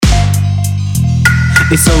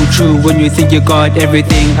It's so true when you think you got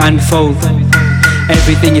everything unfold.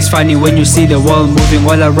 Everything is funny when you see the world moving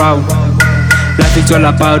all around. Life is all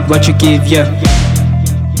about what you give, yeah.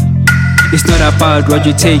 It's not about what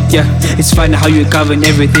you take, yeah. It's funny how you govern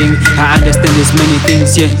everything. I understand there's many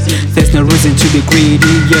things, yeah. There's no reason to be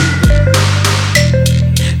greedy, yeah.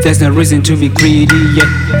 There's no reason to be greedy, yeah.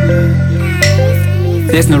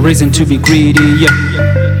 There's no reason to be greedy, yeah.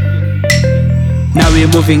 Now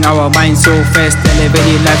we're moving our minds so fast,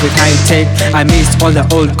 elevating life with high tech. I missed all the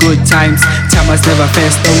old good times. Time was never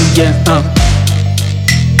fast, oh yeah,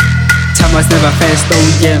 Time was never fast,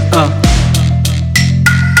 oh yeah,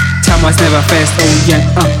 Time was never fast, oh yeah,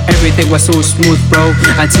 Everything was so smooth, bro,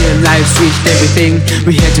 until life switched everything.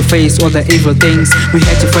 We had to face all the evil things. We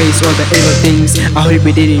had to face all the evil things. I hope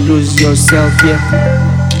you didn't lose yourself, yeah.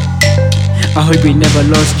 I hope you never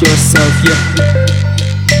lost yourself, yeah.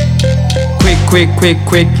 Quick.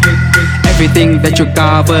 Everything that you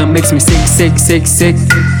govern makes me sick.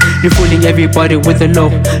 You're fooling everybody with the law.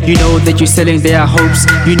 You know that you're selling their hopes.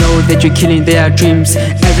 You know that you're killing their dreams.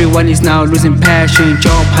 Everyone is now losing passion.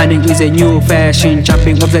 Job hunting is a new fashion.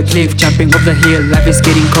 Jumping off the cliff, jumping off the hill. Life is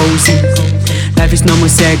getting cozy. Life is no more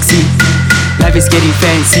sexy. Life is getting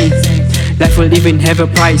fancy. Life will even have a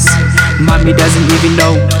price. Mommy doesn't even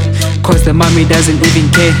know, cause the mommy doesn't even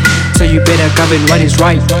care. So you better govern what is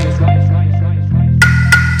right.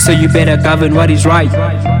 So you better govern what is right.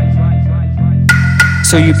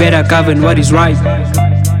 So you better govern what is right.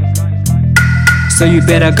 So you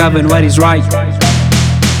better govern what is right.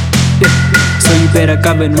 Yeah. So you better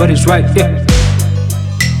govern what is right. Yeah.